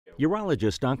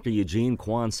Urologist Dr. Eugene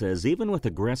Kwon says even with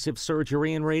aggressive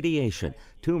surgery and radiation,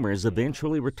 tumors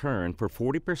eventually return for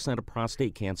 40% of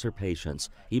prostate cancer patients.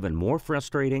 Even more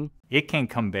frustrating, it can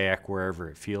come back wherever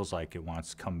it feels like it wants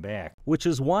to come back. Which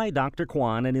is why Dr.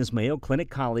 Kwon and his Mayo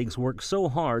Clinic colleagues work so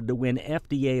hard to win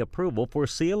FDA approval for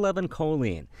C11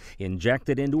 choline.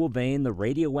 Injected into a vein, the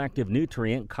radioactive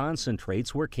nutrient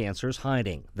concentrates where cancer is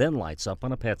hiding, then lights up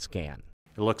on a PET scan.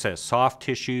 It looks at soft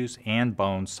tissues and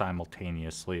bones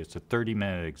simultaneously. It's a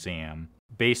 30-minute exam.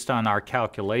 Based on our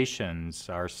calculations,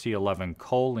 our C11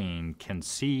 choline can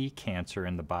see cancer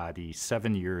in the body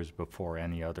 7 years before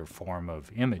any other form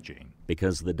of imaging.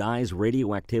 Because the dye's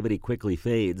radioactivity quickly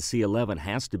fades, C11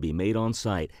 has to be made on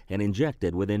site and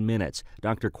injected within minutes.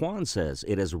 Dr. Kwon says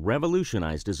it has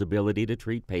revolutionized his ability to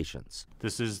treat patients.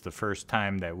 This is the first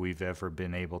time that we've ever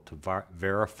been able to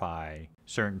verify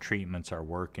certain treatments are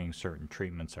working, certain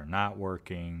treatments are not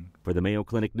working. For the Mayo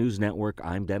Clinic News Network,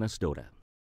 I'm Dennis Doda.